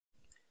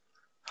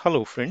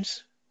Hello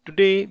friends,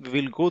 today we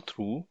will go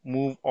through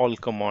move all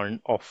command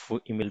of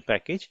email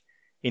package.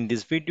 In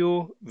this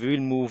video, we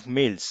will move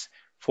mails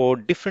for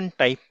different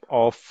type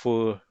of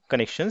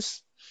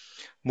connections.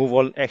 Move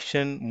all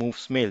action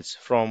moves mails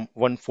from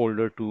one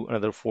folder to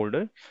another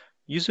folder.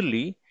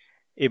 Usually,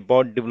 a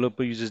bot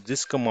developer uses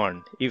this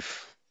command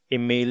if a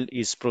mail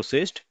is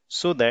processed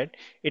so that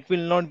it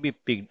will not be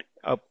picked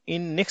up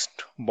in next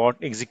bot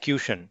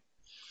execution.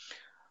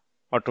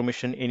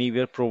 Automation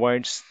Anywhere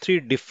provides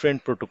three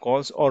different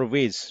protocols or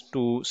ways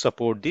to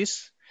support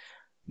this.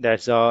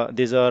 These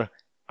are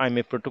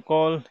IMAP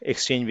protocol,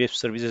 Exchange Web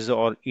Services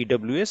or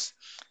EWS,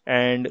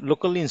 and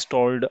locally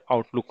installed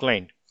Outlook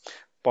client.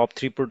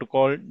 POP3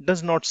 protocol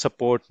does not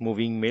support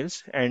moving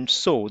mails, and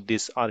so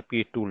this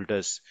RPA tool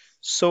does.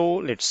 So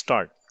let's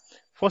start.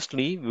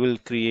 Firstly, we will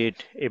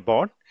create a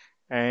bot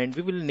and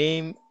we will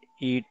name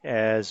it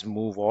as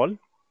move all.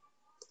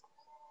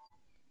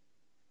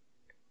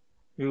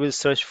 We will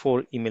search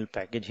for email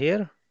package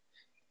here,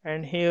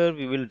 and here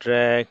we will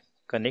drag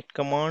connect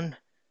command,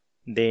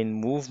 then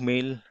move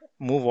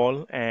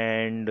all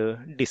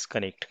and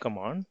disconnect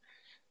command.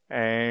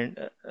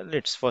 And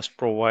let's first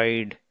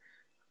provide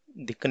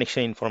the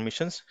connection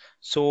informations.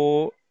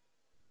 So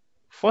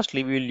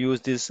firstly, we will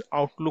use this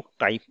Outlook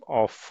type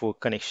of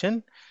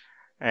connection,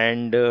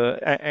 and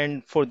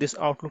for this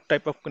Outlook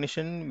type of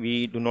connection,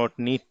 we do not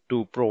need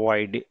to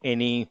provide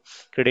any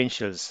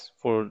credentials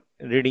for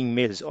reading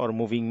mails or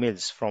moving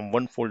mails from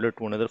one folder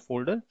to another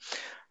folder.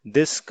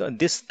 This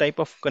type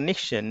of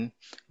connection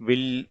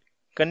will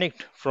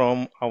connect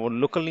from our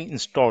locally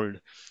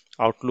installed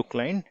Outlook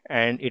client,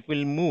 and it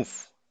will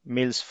move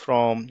mails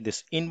from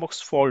this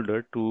inbox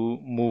folder to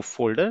move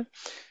folder.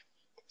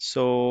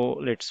 So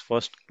let's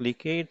first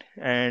click it,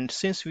 and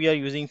since we are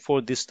using for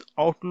this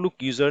Outlook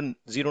user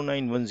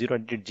 0910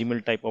 at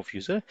Gmail type of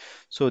user,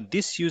 so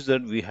this user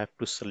we have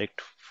to select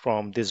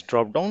from this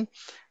drop down,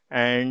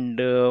 and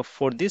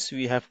for this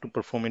we have to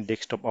perform a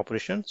desktop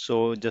operation.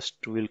 So just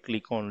we'll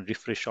click on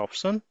refresh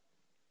option,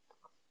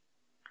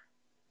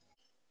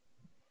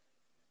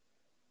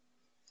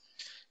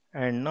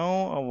 and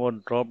now our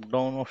drop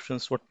down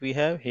options, what we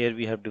have here,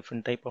 we have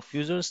different type of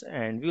users,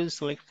 and we will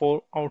select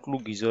for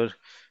Outlook user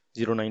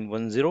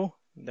 0910.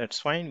 That's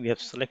fine, we have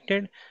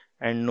selected,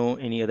 and no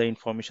any other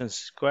information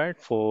is required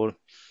for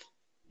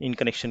in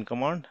connection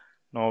command.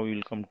 Now we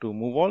will come to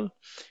move all.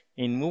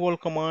 In move all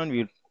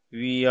command,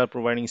 we are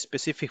providing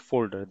specific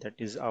folder, that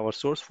is our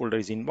source folder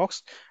is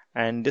inbox,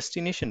 and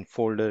destination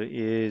folder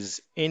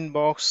is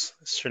inbox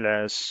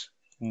slash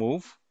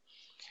move.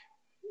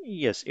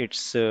 Yes,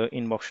 it's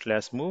inbox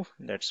slash move.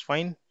 That's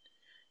fine.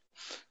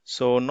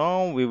 So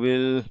now we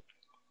will,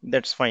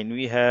 that's fine.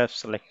 We have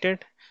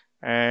selected,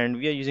 and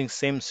we are using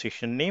same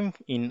session name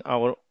in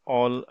our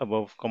all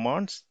above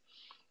commands.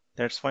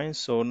 That's fine.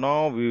 So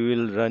now we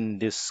will run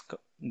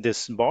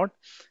this bot,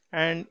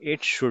 and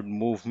it should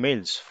move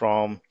mails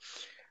from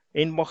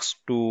inbox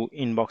to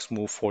inbox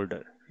move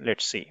folder.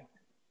 Let's see.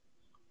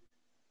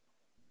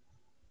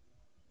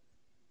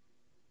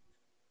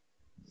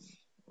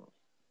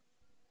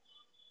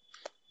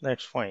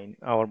 That's fine.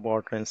 Our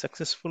bot ran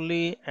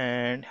successfully,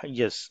 and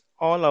yes,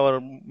 all our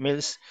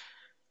mails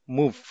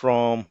move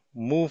from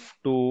move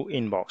to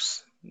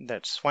inbox.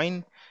 That's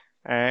fine.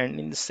 And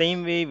in the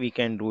same way, we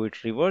can do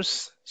it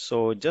reverse.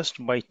 So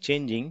just by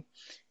changing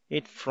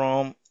it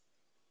from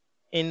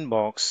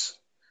inbox,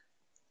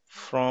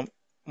 from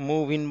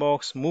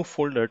move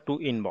folder to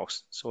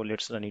inbox. So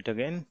let's run it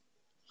again.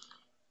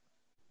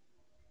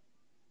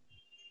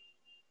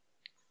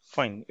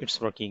 Fine,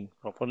 it's working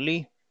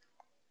properly.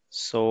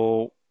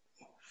 So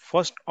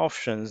first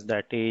options,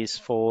 that is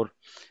for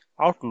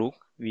Outlook,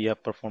 we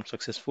have performed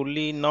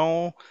successfully.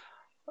 Now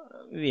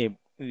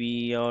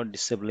we are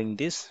disabling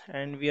this,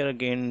 and we are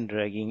again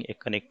dragging a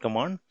connect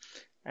command,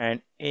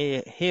 and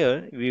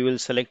here we will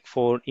select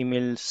for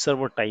email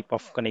server type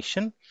of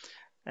connection.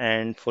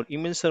 And for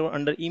email server,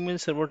 under email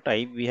server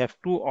type, we have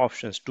two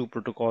options, two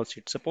protocols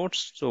it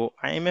supports, so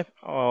IMAP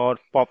or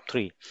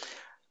POP3.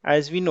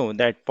 As we know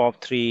that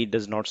POP3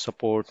 does not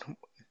support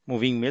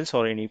moving mails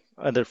or any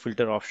other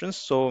filter options,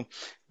 so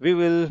we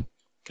will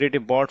create a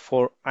bot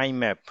for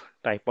IMAP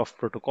type of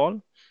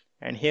protocol,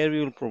 and here we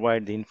will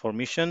provide the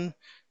information.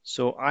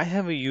 So I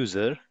have a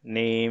user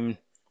named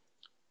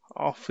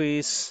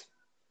Office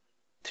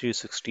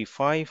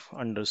 365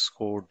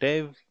 underscore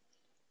dev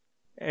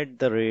at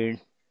the rate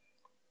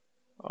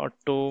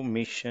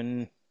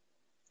Automation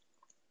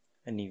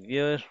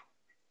Anywhere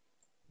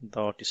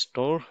dot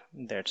store.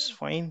 That's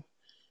fine,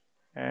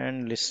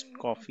 and let's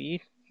copy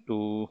it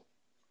to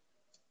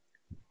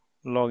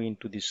log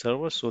into the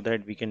server so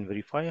that we can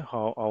verify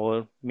how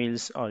our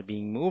mails are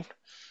being moved.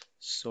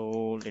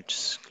 So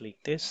let's click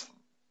this,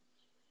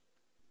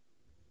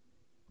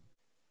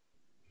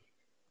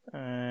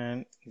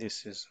 and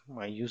this is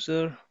my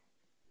user,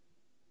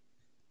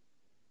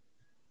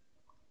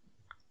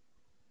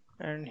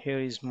 and here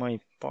is my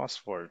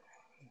password.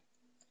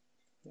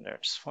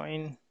 That's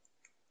fine.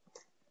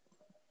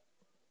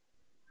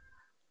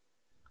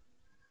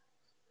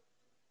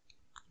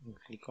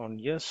 Click on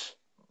yes.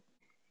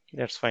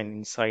 That's fine.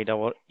 Inside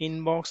our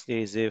inbox, there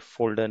is a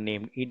folder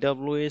named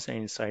EWS, and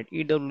inside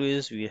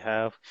EWS, we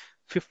have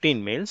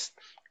 15 mails.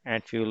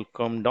 And if you will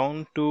come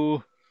down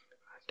to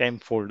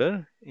temp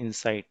folder,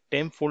 inside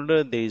temp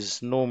folder, there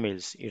is no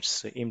mails,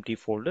 it's an empty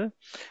folder.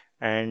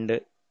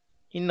 And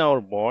in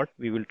our bot,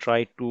 we will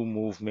try to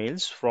move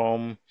mails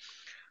from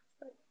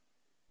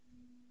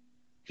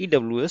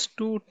EWS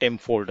to temp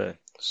folder.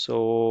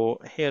 So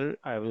here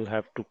I will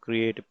have to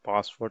create a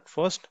password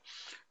first.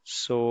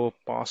 So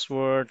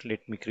password,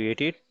 let me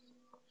create it.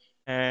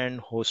 And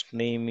host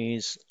name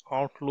is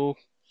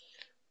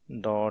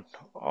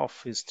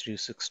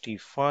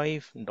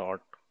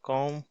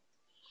outlook.office365.com.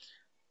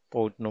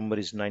 Port number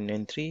is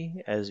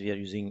 993 as we are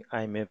using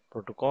IMAP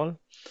protocol.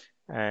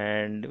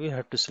 And we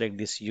have to select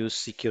this use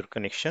secure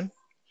connection,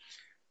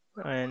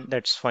 and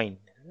that's fine.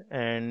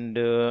 And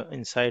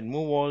inside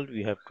move all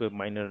we have to have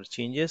minor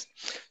changes.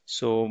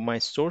 So my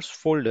source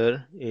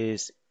folder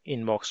is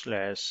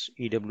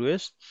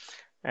inbox/ews,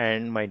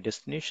 and my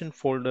destination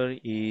folder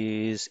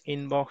is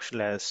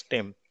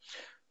inbox/temp.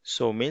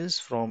 So mails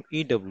from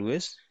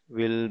EWS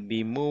will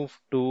be moved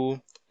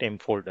to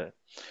temp folder.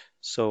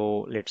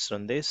 So let's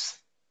run this.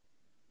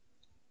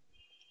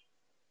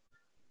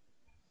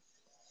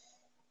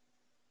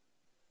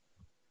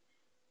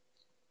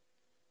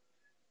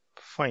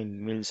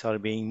 Fine, mails are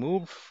being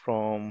moved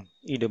from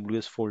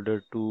EWS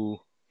folder to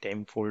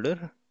temp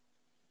folder.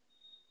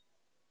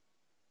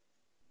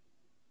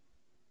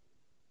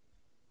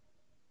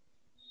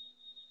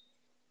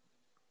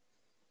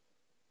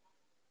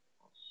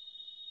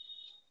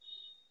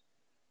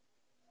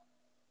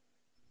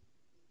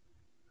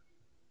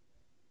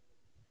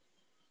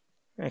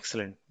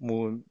 Excellent.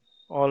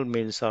 All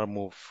mails are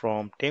moved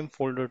from temp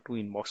folder to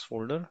inbox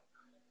folder.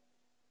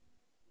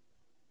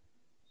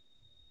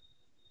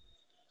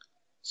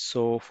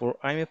 So for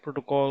IMAP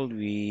protocol,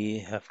 we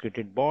have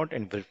created bot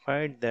and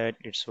verified that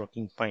it's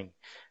working fine.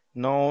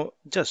 Now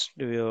just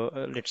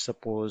let's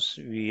suppose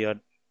we are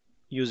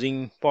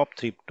using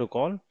POP3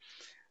 protocol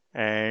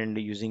and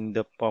using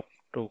the POP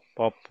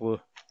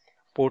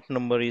port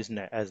number is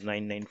as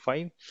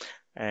 995,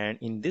 and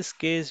in this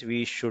case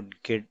we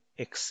should get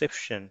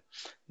exception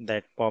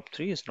that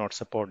POP3 is not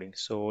supporting.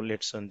 So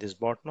let's run this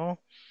bot now,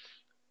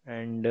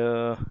 and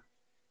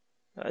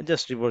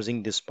just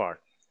reversing this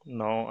part.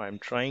 Now I'm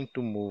trying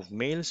to move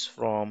mails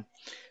from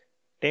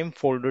temp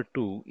folder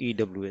to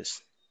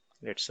EWS.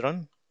 Let's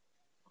run.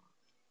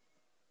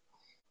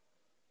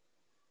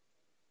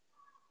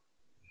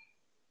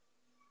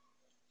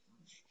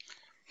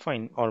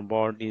 Fine, our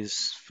bot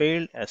is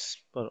failed as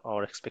per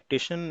our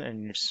expectation,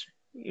 and it's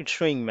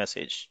showing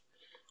message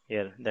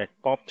here that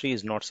POP3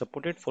 is not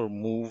supported for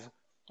move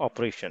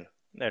operation.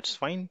 That's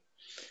fine.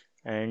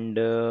 And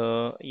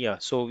yeah,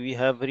 so we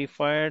have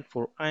verified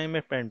for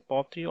IMAP and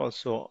POP3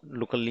 also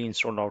locally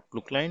installed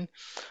Outlook client.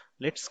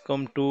 Let's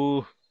come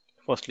to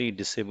firstly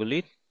disable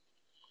it,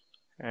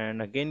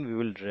 and again we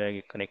will drag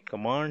a connect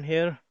command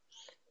here,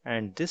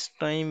 and this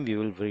time we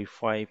will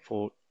verify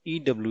for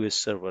EWS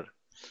server.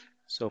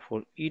 So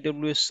for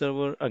EWS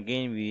server,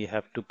 again we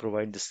have to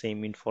provide the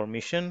same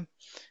information,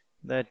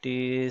 that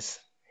is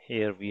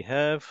here we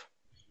have.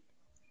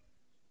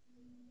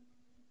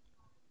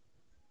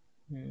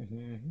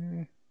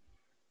 Mhm.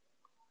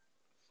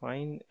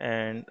 Fine,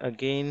 and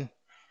again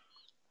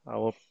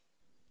our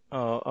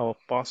our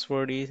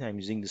password is, I'm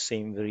using the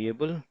same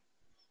variable.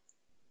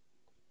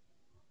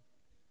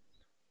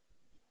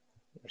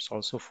 It's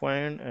also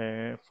fine,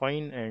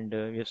 and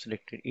we have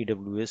selected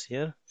EWS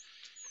here.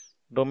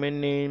 Domain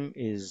name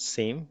is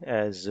same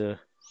as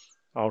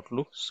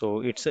Outlook,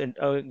 so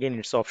again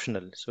it's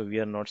optional, so we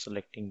are not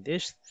selecting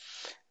this.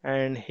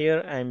 And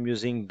here I'm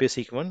using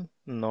basic one,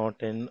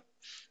 not an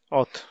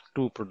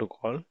auth2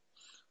 protocol,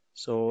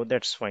 so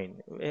that's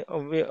fine.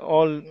 We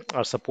all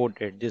are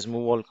supported. This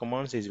move all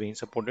commands is being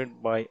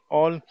supported by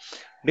all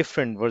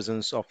different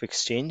versions of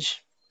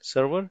Exchange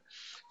server.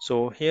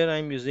 So here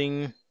I'm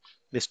using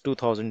this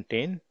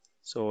 2010.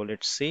 So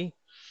let's see.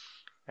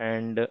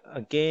 And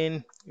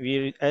again,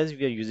 as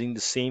we are using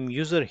the same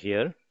user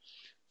here,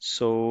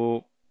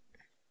 so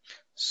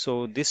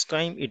this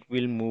time it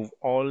will move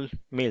all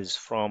mails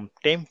from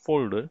temp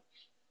folder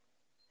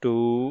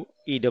to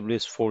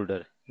EWS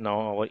folder. Now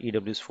our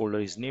EWS folder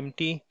is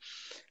empty,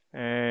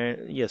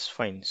 and yes,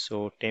 fine.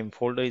 So temp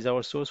folder is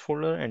our source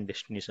folder and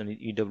destination is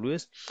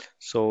EWS.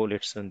 So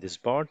let's run this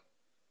bot.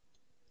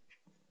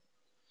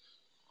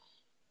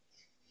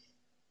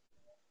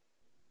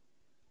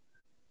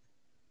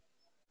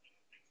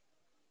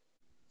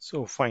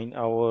 So fine,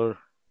 our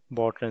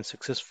bot ran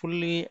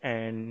successfully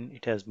and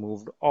it has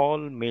moved all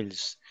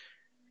mails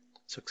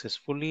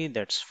successfully.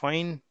 That's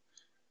fine.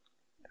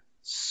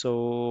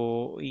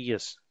 So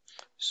yes,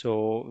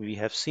 so we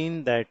have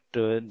seen that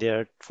there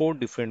are four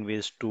different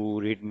ways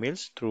to read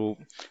mails through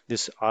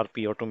this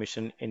RP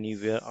Automation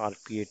Anywhere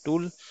RPA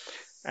tool,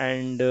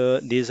 and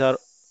these are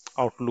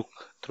Outlook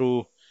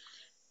through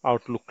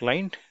Outlook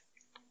client,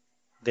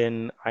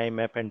 then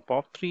IMAP and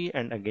POP3,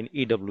 and again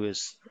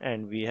EWS,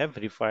 and we have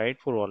verified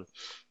for all.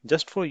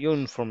 Just for your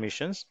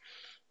information,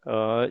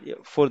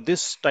 For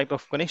this type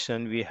of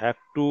connection, we have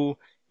to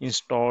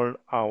install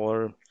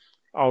our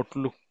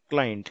Outlook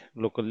client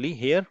locally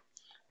here,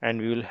 and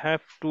we will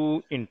have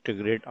to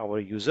integrate our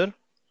user.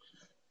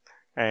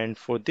 And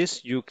for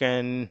this, you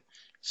can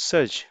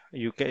search.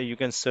 You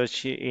can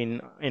search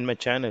in my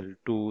channel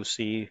to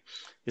see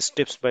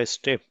steps by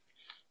step.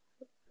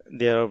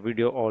 There are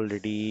video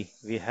already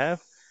we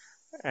have,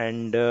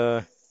 and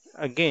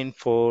again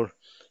for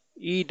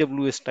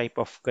EWS type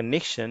of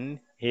connection,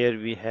 here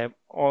we have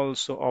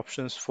also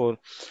options for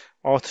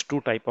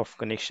Auth2 type of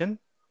connection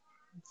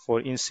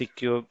for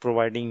insecure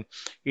providing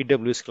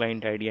EWS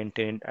client ID and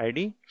tenant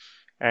ID,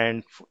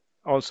 and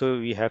also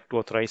we have to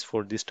authorize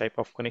for this type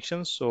of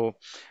connection. So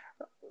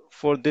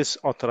for this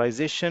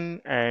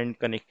authorization and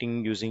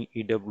connecting using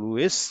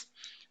EWS,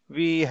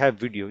 we have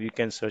video. You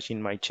can search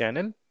in my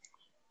channel.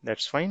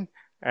 That's fine.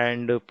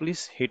 And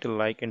please hit a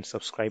like and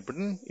subscribe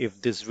button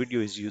if this video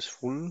is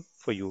useful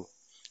for you.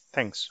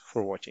 Thanks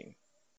for watching.